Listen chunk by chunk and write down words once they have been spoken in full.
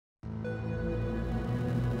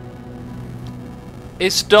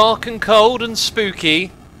It's dark and cold and spooky,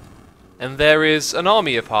 and there is an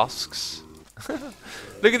army of husks.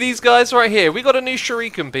 Look at these guys right here. We got a new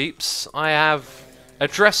shuriken, peeps. I have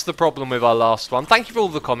addressed the problem with our last one. Thank you for all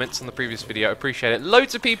the comments on the previous video. I appreciate it.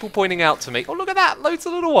 Loads of people pointing out to me. Oh, look at that. Loads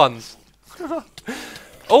of little ones.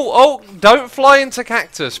 Oh, don't fly into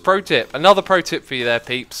cactus. Pro tip. Another pro tip for you there,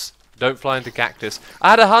 peeps. Don't fly into cactus.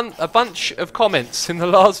 I had a bunch of comments in the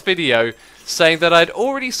last video saying that I'd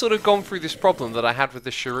already sort of gone through this problem that I had with the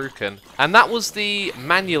shuriken. And that was the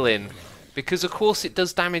manulin. Because of course it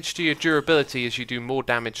does damage to your durability as you do more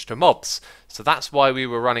damage to mobs. So that's why we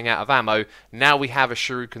were running out of ammo. Now we have a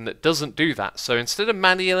shuriken that doesn't do that. So instead of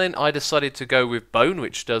manulin, I decided to go with bone,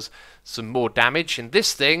 which does some more damage. And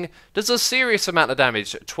this thing does a serious amount of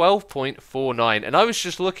damage, 12.49. And I was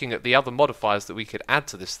just looking at the other modifiers that we could add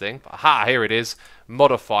to this thing. Aha, here it is,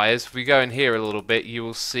 modifiers. If we go in here a little bit, you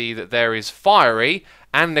will see that there is fiery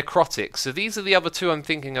and necrotic. So these are the other two I'm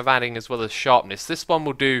thinking of adding, as well as sharpness. This one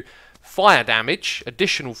will do fire damage,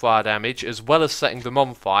 additional fire damage, as well as setting them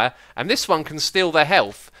on fire, and this one can steal their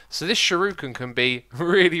health, so this shuriken can be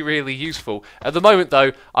really useful. At the moment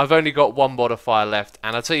though, I've only got one modifier left,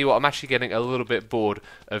 and I'll tell you what, I'm actually getting a little bit bored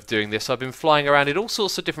of doing this. I've been flying around in all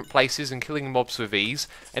sorts of different places and killing mobs with ease,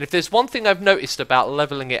 and if there's one thing I've noticed about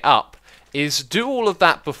leveling it up, is do all of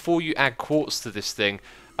that before you add quartz to this thing.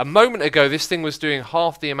 A moment ago, this thing was doing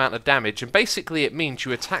half the amount of damage, and basically it means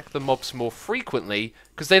you attack the mobs more frequently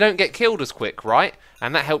because they don't get killed as quick, right?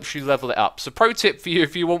 And that helps you level it up. So pro tip for you,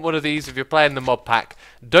 if you want one of these, if you're playing the mod pack,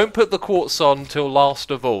 don't put the quartz on till last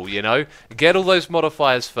of all, you know? Get all those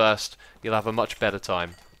modifiers first, you'll have a much better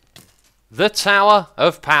time. The Tower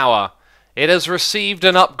of Power. It has received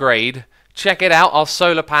an upgrade. Check it out, our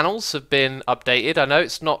solar panels have been updated. I know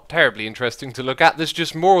it's not terribly interesting to look at, there's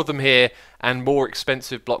just more of them here and more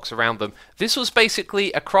expensive blocks around them. This was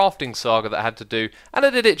basically a crafting saga that I had to do, and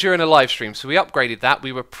I did it during a live stream, so we upgraded that.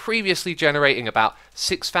 We were previously generating about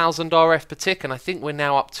 6,000 RF per tick, and I think we're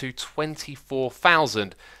now up to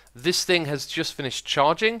 24,000. This thing has just finished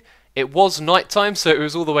charging. It was nighttime, so it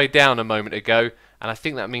was all the way down a moment ago, and I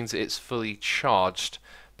think that means it's fully charged.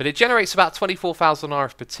 But it generates about 24,000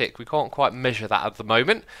 RF per tick. We can't quite measure that at the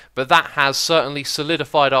moment, but that has certainly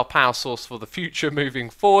solidified our power source for the future moving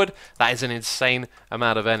forward. That is an insane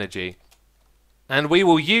amount of energy. And we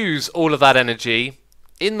will use all of that energy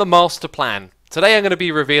in the master plan. Today I'm going to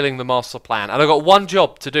be revealing the master plan, and I've got one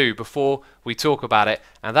job to do before we talk about it,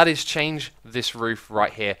 and that is change this roof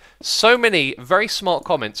right here. So many very smart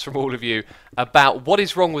comments from all of you about what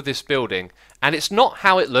is wrong with this building, and it's not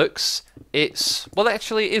how it looks, well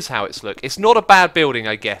actually it is how it's look. It's not a bad building,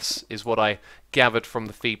 I guess, is what I gathered from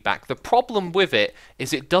the feedback. The problem with it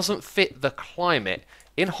is it doesn't fit the climate.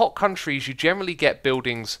 In hot countries you generally get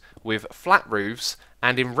buildings with flat roofs,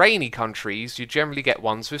 and in rainy countries you generally get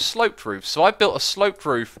ones with sloped roofs. So I built a sloped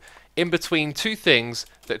roof in between two things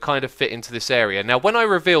that kind of fit into this area. Now when I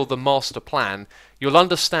reveal the master plan, you'll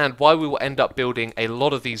understand why we will end up building a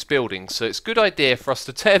lot of these buildings. So it's a good idea for us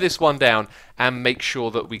to tear this one down and make sure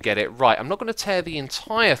that we get it right. I'm not going to tear the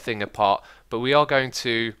entire thing apart, but we are going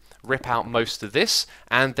to rip out most of this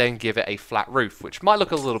and then give it a flat roof, which might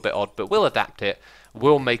look a little bit odd, but we'll adapt it,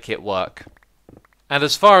 we'll make it work. And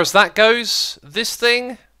as far as that goes, this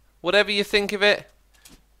thing, whatever you think of it,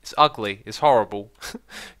 it's ugly, it's horrible.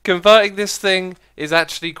 Converting this thing is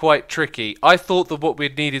actually quite tricky. I thought that what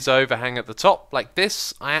we'd need is an overhang at the top, like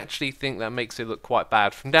this. I actually think that makes it look quite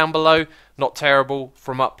bad. From down below, not terrible.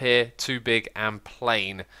 From up here, too big and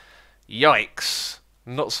plain. Yikes.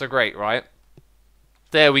 Not so great, right?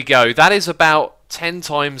 There we go. That is about 10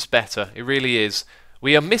 times better. It really is.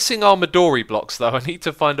 We are missing our Midori blocks though. I need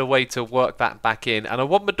to find a way to work that back in. And I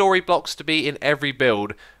want Midori blocks to be in every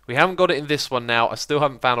build. We haven't got it in this one now. I still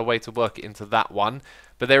haven't found a way to work it into that one.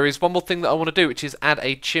 But there is one more thing that I want to do, which is add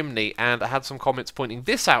a chimney. And I had some comments pointing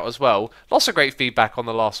this out as well. Lots of great feedback on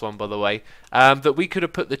the last one, by the way. That we could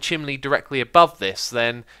have put the chimney directly above this.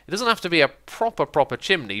 Then it doesn't have to be a proper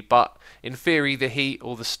chimney, but in theory the heat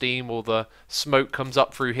or the steam or the smoke comes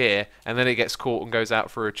up through here. And then it gets caught and goes out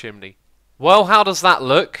through a chimney. Well, how does that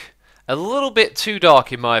look? A little bit too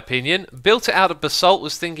dark in my opinion. Built it out of basalt,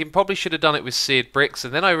 was thinking probably should have done it with seared bricks,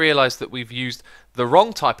 and then I realised that we've used the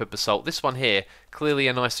wrong type of basalt. This one here, clearly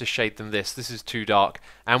a nicer shade than this. This is too dark.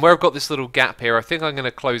 And where I've got this little gap here, I think I'm going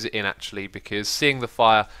to close it in actually, because seeing the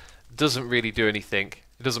fire doesn't really do anything.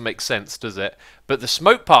 It doesn't make sense, does it? But the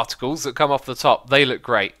smoke particles that come off the top, they look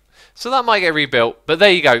great. So that might get rebuilt, but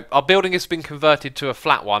there you go. Our building has been converted to a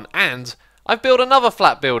flat one, and I've built another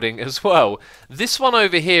flat building as well. This one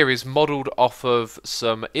over here is modelled off of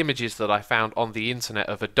some images that I found on the internet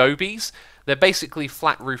of adobes. They're basically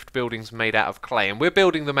flat-roofed buildings made out of clay, and we're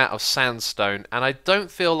building them out of sandstone, and I don't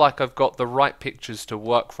feel like I've got the right pictures to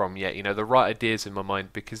work from yet, you know, the right ideas in my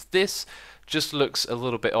mind, because this just looks a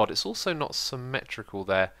little bit odd. It's also not symmetrical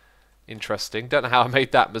there. Interesting. Don't know how I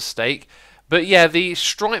made that mistake. But yeah, the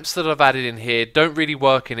stripes that I've added in here don't really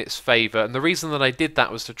work in its favour, and the reason that I did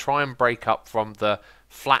that was to try and break up from the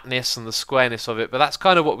flatness and the squareness of it, but that's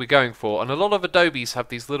kind of what we're going for. And a lot of adobes have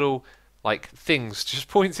these little like things just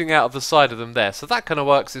pointing out of the side of them there, so that kind of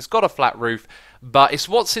works. It's got a flat roof, but it's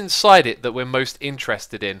what's inside it that we're most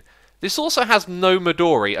interested in. This also has no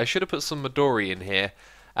Midori. I should have put some Midori in here.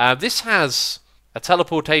 This has a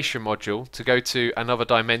teleportation module to go to another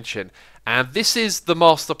dimension, and this is the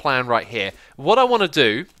master plan right here. What I want to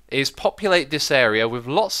do is populate this area with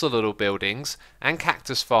lots of little buildings and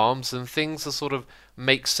cactus farms and things that sort of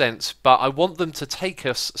make sense, but I want them to take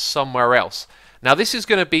us somewhere else. Now this is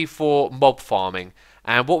going to be for mob farming,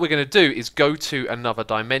 and what we're going to do is go to another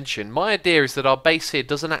dimension. My idea is that our base here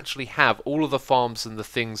doesn't actually have all of the farms and the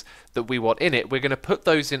things that we want in it. We're going to put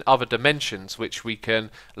those in other dimensions, which we can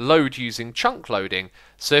load using chunk loading.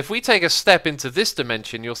 So if we take a step into this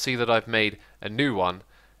dimension, you'll see that I've made a new one,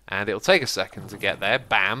 and it'll take a second to get there.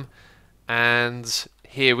 Bam. And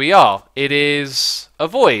here we are. It is a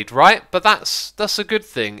void, right? But that's a good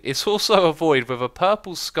thing. It's also a void with a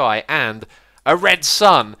purple sky and a red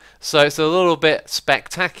sun, so it's a little bit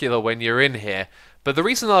spectacular when you're in here. But the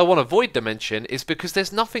reason I want a void dimension is because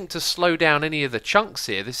there's nothing to slow down any of the chunks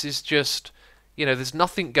here. This is just, you know, there's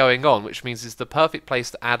nothing going on, which means it's the perfect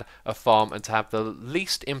place to add a farm and to have the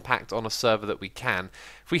least impact on a server that we can.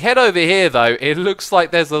 If we head over here though, it looks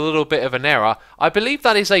like there's a little bit of an error. I believe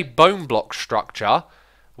that is a bone block structure,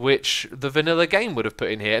 which the vanilla game would have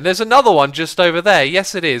put in here. And there's another one just over there.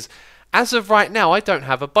 Yes, it is. As of right now, I don't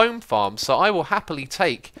have a bone farm, so I will happily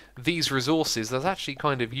take these resources. That's actually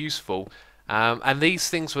kind of useful. And these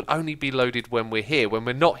things would only be loaded when we're here. When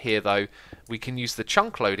we're not here, though, we can use the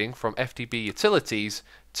chunk loading from FTB Utilities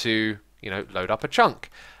to, you know, load up a chunk.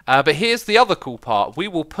 But here's the other cool part. We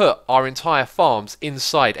will put our entire farms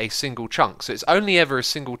inside a single chunk. So it's only ever a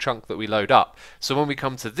single chunk that we load up. So when we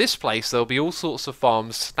come to this place, there'll be all sorts of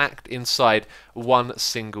farms stacked inside one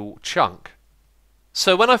single chunk.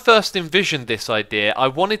 So when I first envisioned this idea, I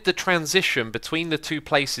wanted the transition between the two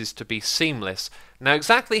places to be seamless. Now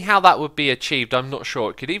exactly how that would be achieved, I'm not sure.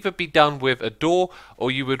 It could either be done with a door or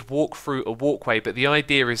you would walk through a walkway, but the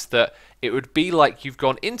idea is that it would be like you've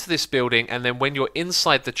gone into this building and then when you're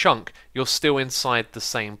inside the chunk, you're still inside the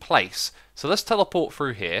same place. So let's teleport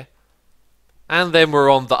through here. And then we're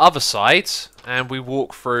on the other side and we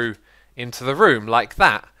walk through into the room like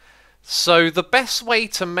that. So the best way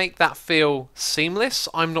to make that feel seamless,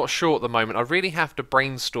 I'm not sure at the moment. I really have to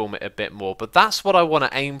brainstorm it a bit more, but that's what I want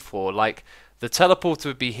to aim for. Like the teleporter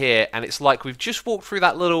would be here, and it's like we've just walked through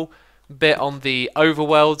that little bit on the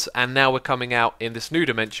overworld, and now we're coming out in this new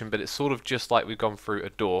dimension, but it's sort of just like we've gone through a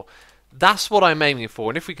door. That's what I'm aiming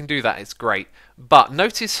for, and if we can do that, it's great. But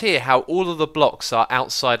notice here how all of the blocks are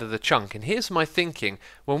outside of the chunk, and here's my thinking.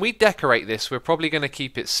 When we decorate this, we're probably going to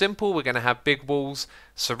keep it simple. We're going to have big walls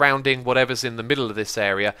surrounding whatever's in the middle of this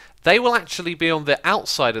area. They will actually be on the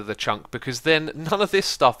outside of the chunk, because then none of this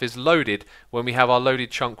stuff is loaded when we have our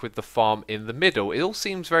loaded chunk with the farm in the middle. It all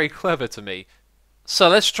seems very clever to me. So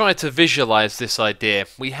let's try to visualize this idea.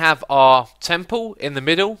 We have our temple in the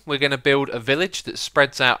middle. We're going to build a village that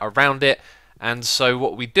spreads out around it. And so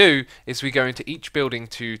what we do is we go into each building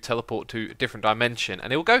to teleport to a different dimension.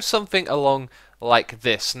 And it will go something along like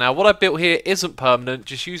this. Now what I built here isn't permanent,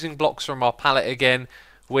 just using blocks from our palette again,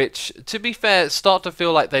 which, to be fair, start to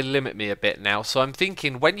feel like they limit me a bit now. So I'm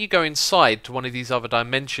thinking when you go inside to one of these other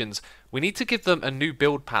dimensions, we need to give them a new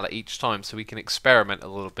build palette each time so we can experiment a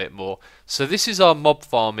little bit more. So this is our mob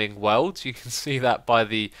farming world. You can see that by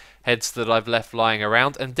the heads that I've left lying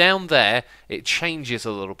around. And down there, it changes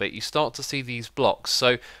a little bit. You start to see these blocks.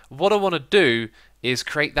 So what I want to do is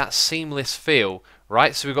create that seamless feel,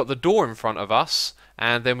 right? So we've got the door in front of us,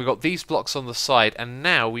 and then we've got these blocks on the side, and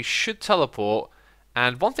now we should teleport.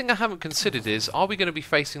 And one thing I haven't considered is, are we going to be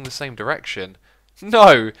facing the same direction?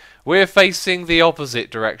 No, we're facing the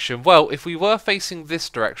opposite direction. Well, if we were facing this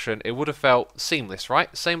direction, it would have felt seamless,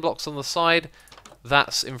 right? Same blocks on the side,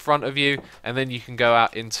 that's in front of you, and then you can go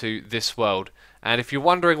out into this world. And if you're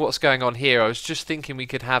wondering what's going on here, I was just thinking we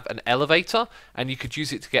could have an elevator, and you could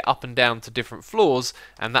use it to get up and down to different floors,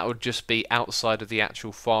 and that would just be outside of the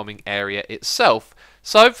actual farming area itself.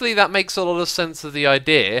 So hopefully that makes a lot of sense of the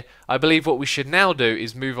idea. I believe what we should now do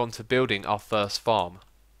is move on to building our first farm.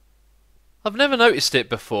 I've never noticed it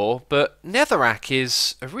before, but netherrack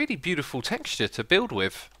is a really beautiful texture to build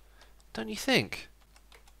with, don't you think?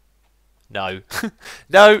 No.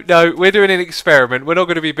 No, we're doing an experiment. We're not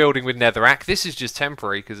going to be building with netherrack. This is just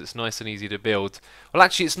temporary because it's nice and easy to build. Well,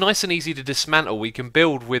 actually, it's nice and easy to dismantle. We can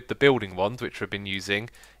build with the building wand, which we've been using.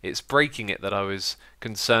 It's breaking it that I was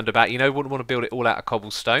concerned about. You know, wouldn't want to build it all out of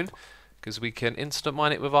cobblestone because we can instant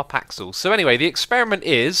mine it with our paxels. So anyway, the experiment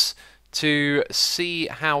is to see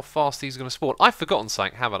how fast these are going to spawn. I've forgotten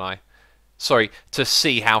something, haven't I? Sorry, to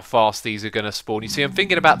see how fast these are going to spawn. You see, I'm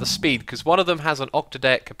thinking about the speed, because one of them has an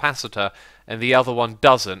octadec capacitor, and the other one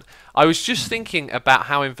doesn't. I was just thinking about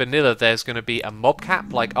how in vanilla there's going to be a mob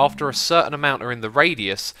cap, like after a certain amount are in the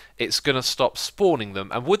radius, it's going to stop spawning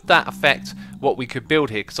them, and would that affect what we could build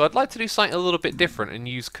here? Because I'd like to do something a little bit different and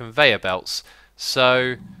use conveyor belts.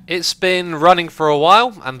 So, it's been running for a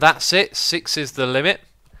while, and that's it. 6 is the limit.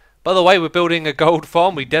 By the way, we're building a gold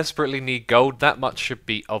farm. We desperately need gold. That much should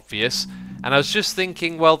be obvious. And I was just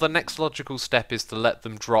thinking, well, the next logical step is to let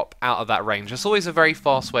them drop out of that range. It's always a very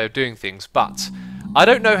fast way of doing things, but I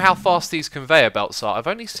don't know how fast these conveyor belts are. I've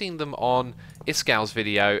only seen them on Iscal's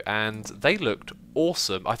video, and they looked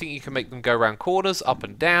awesome. I think you can make them go around corners, up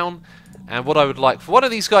and down. And what I would like for one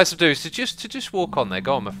of these guys to do is to just walk on there.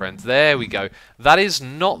 Go on, my friends. There we go. That is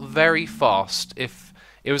not very fast. If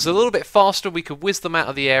it was a little bit faster, we could whiz them out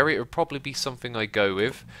of the area. It would probably be something I go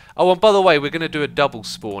with. Oh, and by the way, we're going to do a double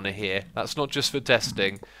spawner here. That's not just for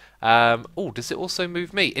testing. Oh, does it also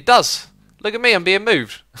move me? It does! Look at me, I'm being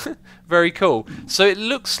moved. Very cool. So it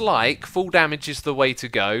looks like full damage is the way to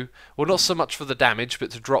go. Well, not so much for the damage,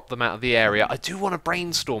 but to drop them out of the area. I do want to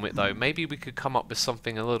brainstorm it, though. Maybe we could come up with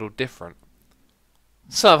something a little different.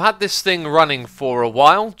 So I've had this thing running for a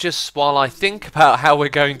while, just while I think about how we're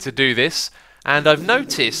going to do this. And I've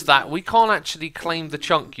noticed that we can't actually claim the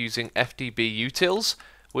chunk using FDB utils,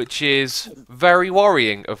 which is very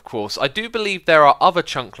worrying, of course. I do believe there are other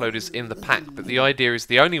chunk loaders in the pack, but the idea is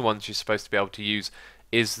the only ones you're supposed to be able to use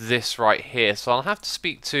is this right here. So I'll have to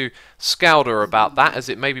speak to Scouder about that, as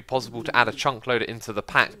it may be possible to add a chunk loader into the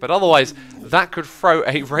pack. But otherwise, that could throw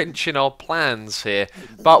a wrench in our plans here.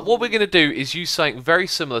 But what we're going to do is use something very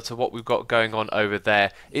similar to what we've got going on over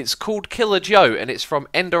there. It's called Killer Joe, and it's from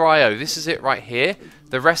Ender.io. This is it right here.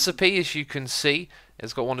 The recipe, as you can see,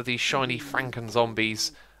 has got one of these shiny Franken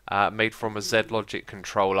zombies made from a Z-Logic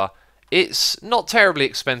controller. It's not terribly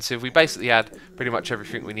expensive. We basically had pretty much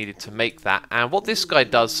everything we needed to make that. And what this guy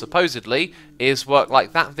does, supposedly, is work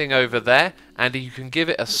like that thing over there. And you can give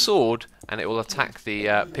it a sword, and it will attack the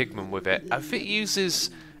pigmen with it. If it uses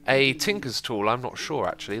a Tinker's tool, I'm not sure,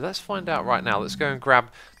 actually. Let's find out right now. Let's go and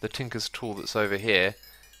grab the Tinker's tool that's over here.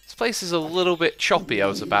 This place is a little bit choppy, I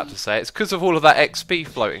was about to say. It's because of all of that XP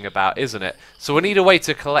floating about, isn't it? So we need a way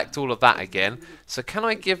to collect all of that again. So can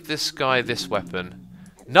I give this guy this weapon?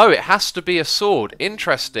 No, it has to be a sword.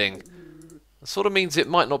 Interesting. That sort of means it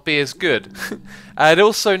might not be as good. It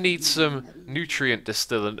also needs some nutrient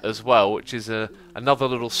distillant as well, which is another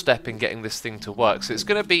little step in getting this thing to work. So it's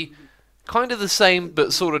going to be kind of the same,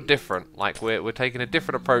 but sort of different. Like we're taking a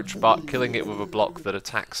different approach, but killing it with a block that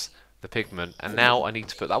attacks the pigment. And now I need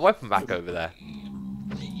to put that weapon back over there.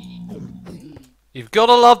 You've got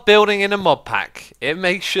to love building in a mod pack. It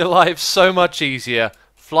makes your life so much easier.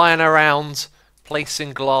 Flying around,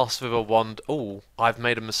 placing glass with a wand. Oh, I've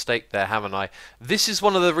made a mistake there, haven't I? This is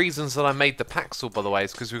one of the reasons that I made the Paxel, by the way,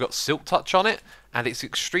 is because we've got Silk Touch on it, and it's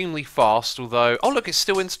extremely fast, although... Oh, look, it's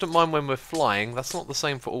still instant mine when we're flying. That's not the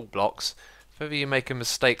same for all blocks. If ever you make a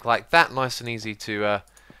mistake like that, nice and easy to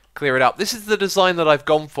clear it up. This is the design that I've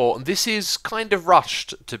gone for, and this is kind of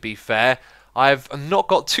rushed, to be fair. I've not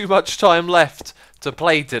got too much time left to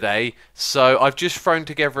play today, so I've just thrown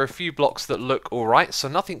together a few blocks that look alright, so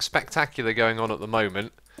nothing spectacular going on at the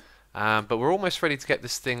moment. But we're almost ready to get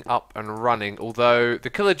this thing up and running, although the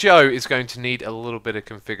Killer Joe is going to need a little bit of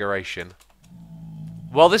configuration.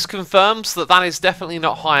 Well, this confirms that that is definitely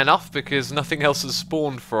not high enough, because nothing else has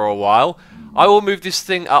spawned for a while. I will move this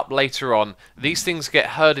thing up later on. These things get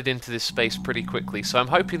herded into this space pretty quickly, so I'm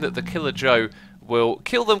hoping that the Killer Joe will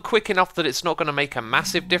kill them quick enough that it's not going to make a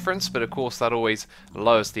massive difference, but of course that always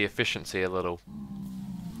lowers the efficiency a little.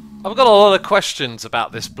 I've got a lot of questions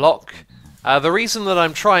about this block. The reason that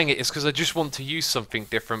I'm trying it is because I just want to use something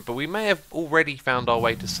different, but we may have already found our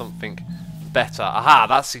way to something better. Aha,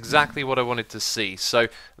 that's exactly what I wanted to see. So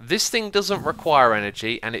this thing doesn't require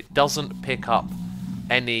energy, and it doesn't pick up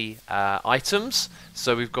any items,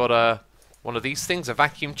 so we've got a one of these things, a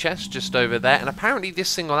vacuum chest just over there, and apparently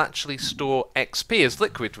this thing will actually store XP as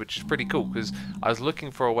liquid, which is pretty cool, because I was looking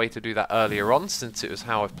for a way to do that earlier on, since it was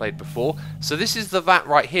how I've played before. So this is the vat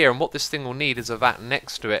right here, and what this thing will need is a vat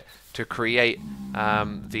next to it to create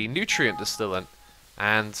the nutrient distillant.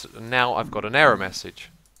 And now I've got an error message.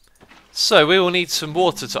 So we will need some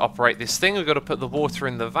water to operate this thing. We've got to put the water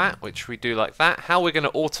in the vat, which we do like that. How we're going to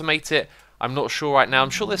automate it, I'm not sure right now. I'm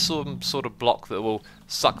sure there's some sort of block that will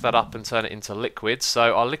suck that up and turn it into liquid.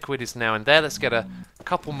 So our liquid is now in there. Let's get a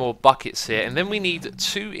couple more buckets here. And then we need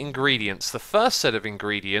 2 ingredients. The first set of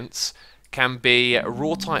ingredients can be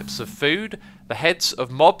raw types of food, the heads of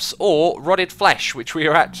mobs, or rotted flesh, which we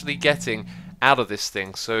are actually getting out of this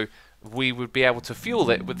thing. So we would be able to fuel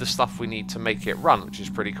it with the stuff we need to make it run, which is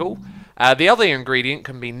pretty cool. The other ingredient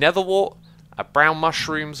can be netherwort, brown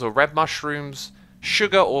mushrooms or red mushrooms,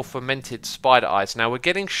 sugar or fermented spider eyes. Now we're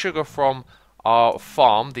getting sugar from our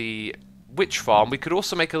farm, the witch farm. We could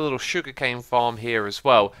also make a little sugarcane farm here as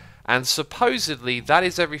well. And supposedly that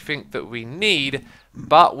is everything that we need,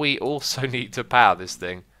 but we also need to power this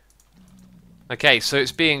thing. Okay, so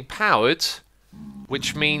it's being powered,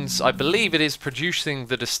 which means I believe it is producing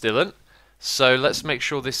the distillant. So let's make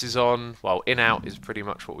sure this is on, well, in out is pretty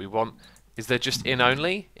much what we want. Is there just in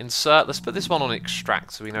only? Insert, let's put this one on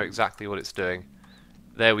extract so we know exactly what it's doing.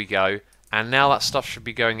 There we go. And now that stuff should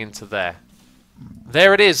be going into there.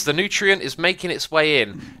 There it is, the nutrient is making its way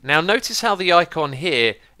in. Now notice how the icon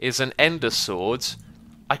here is an ender sword.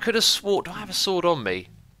 I could have swore, do I have a sword on me?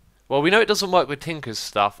 Well, we know it doesn't work with Tinker's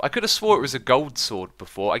stuff. I could have swore it was a gold sword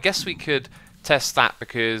before. I guess we could test that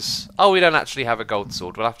because, oh, we don't actually have a gold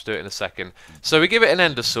sword. We'll have to do it in a second. So we give it an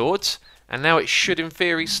ender sword, and now it should in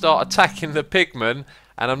theory start attacking the pigmen,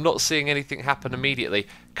 and I'm not seeing anything happen immediately.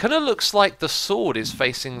 Kind of looks like the sword is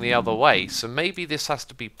facing the other way, so maybe this has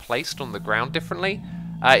to be placed on the ground differently.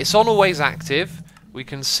 It's on always active. We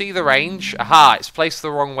can see the range. Aha, it's placed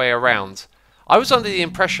the wrong way around. I was under the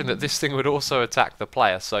impression that this thing would also attack the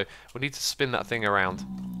player, so we need to spin that thing around.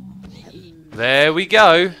 There we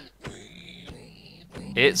go.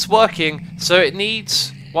 It's working. So it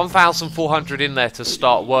needs 1,400 in there to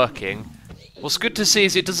start working. What's good to see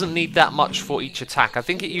is it doesn't need that much for each attack. I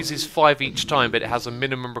think it uses 5 each time, but it has a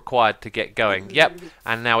minimum required to get going. Yep,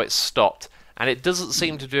 and now it's stopped. And it doesn't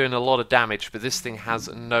seem to be doing a lot of damage, but this thing has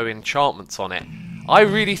no enchantments on it. I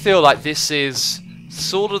really feel like this is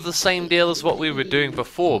sort of the same deal as what we were doing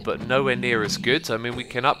before, but nowhere near as good. I mean, we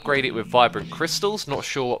can upgrade it with vibrant crystals. Not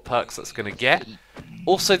sure what perks that's going to get.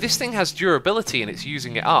 Also, this thing has durability and it's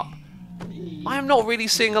using it up. I'm not really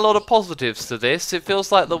seeing a lot of positives to this. It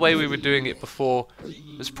feels like the way we were doing it before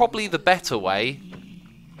was probably the better way.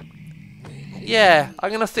 Yeah, I'm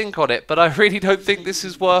going to think on it, but I really don't think this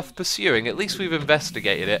is worth pursuing. At least we've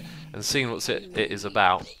investigated it and seen what it is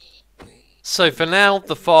about. So for now,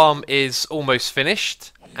 the farm is almost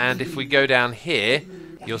finished. And if we go down here,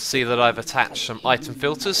 you'll see that I've attached some item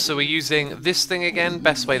filters. So we're using this thing again.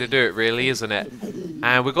 Best way to do it, really, isn't it?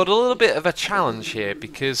 And we've got a little bit of a challenge here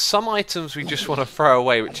because some items we just want to throw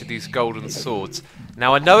away, which are these golden swords.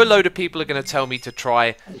 Now, I know a load of people are going to tell me to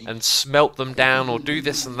try and smelt them down or do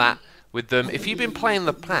this and that with them. If you've been playing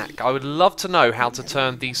the pack, I would love to know how to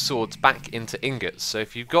turn these swords back into ingots. So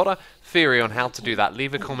if you've got a theory on how to do that,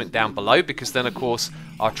 leave a comment down below, because then of course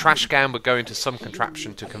our trash can would go into some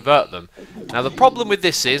contraption to convert them. Now the problem with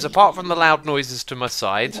this is, apart from the loud noises to my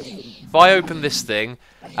side, if I open this thing,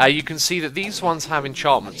 you can see that these ones have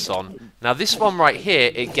enchantments on. Now this one right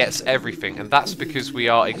here, it gets everything, and that's because we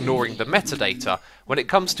are ignoring the metadata. When it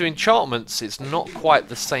comes to enchantments, it's not quite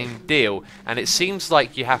the same deal, and it seems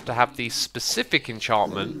like you have to have the specific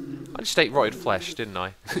enchantment. I just ate rotted flesh, didn't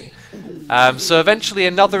I? So eventually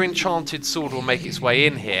another enchanted sword will make its way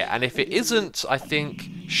in here, and if it isn't, I think,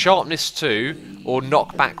 sharpness 2 or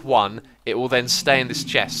knockback 1, it will then stay in this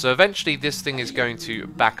chest. So eventually this thing is going to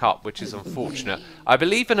back up, which is unfortunate. I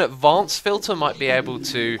believe an advanced filter might be able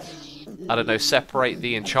to, I don't know, separate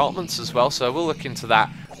the enchantments as well, so we'll look into that.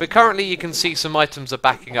 But currently you can see some items are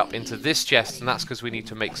backing up into this chest, and that's because we need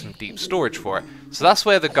to make some deep storage for it. So that's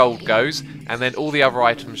where the gold goes, and then all the other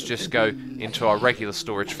items just go into our regular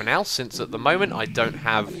storage for now, since at the moment I don't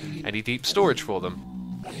have any deep storage for them.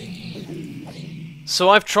 So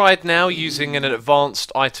I've tried now using an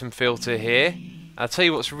advanced item filter here. I'll tell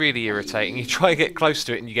you what's really irritating. You try to get close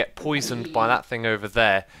to it and you get poisoned by that thing over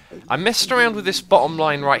there. I messed around with this bottom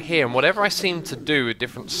line right here, and whatever I seemed to do with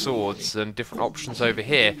different swords and different options over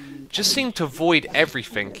here just seemed to void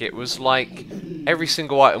everything. It was like every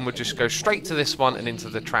single item would just go straight to this one and into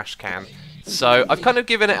the trash can. So I've kind of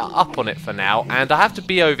given it up on it for now, and I have to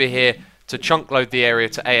be over here to chunk load the area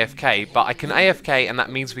to AFK, but I can AFK and that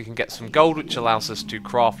means we can get some gold, which allows us to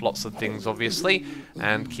craft lots of things, obviously,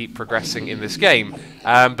 and keep progressing in this game.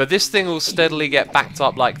 But this thing will steadily get backed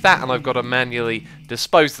up like that, and I've got to manually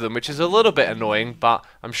dispose of them, which is a little bit annoying, but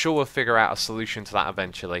I'm sure we'll figure out a solution to that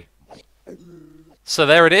eventually. So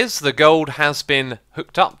there it is, the gold has been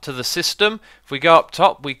hooked up to the system. If we go up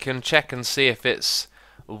top, we can check and see if it's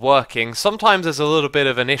working. Sometimes there's a little bit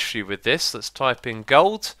of an issue with this. Let's type in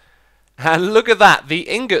gold. And look at that, the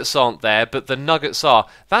ingots aren't there, but the nuggets are.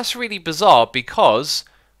 That's really bizarre because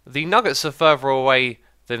the nuggets are further away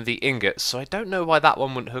than the ingots. So I don't know why that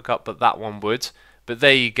one wouldn't hook up, but that one would. But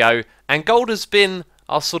there you go. And gold has been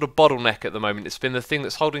our sort of bottleneck at the moment. It's been the thing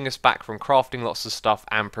that's holding us back from crafting lots of stuff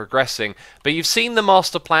and progressing. But you've seen the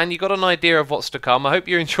master plan, you've got an idea of what's to come. I hope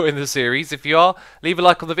you're enjoying the series. If you are, leave a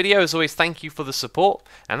like on the video. As always, thank you for the support.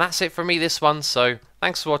 And that's it from me this one, so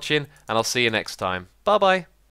thanks for watching, and I'll see you next time. Bye bye.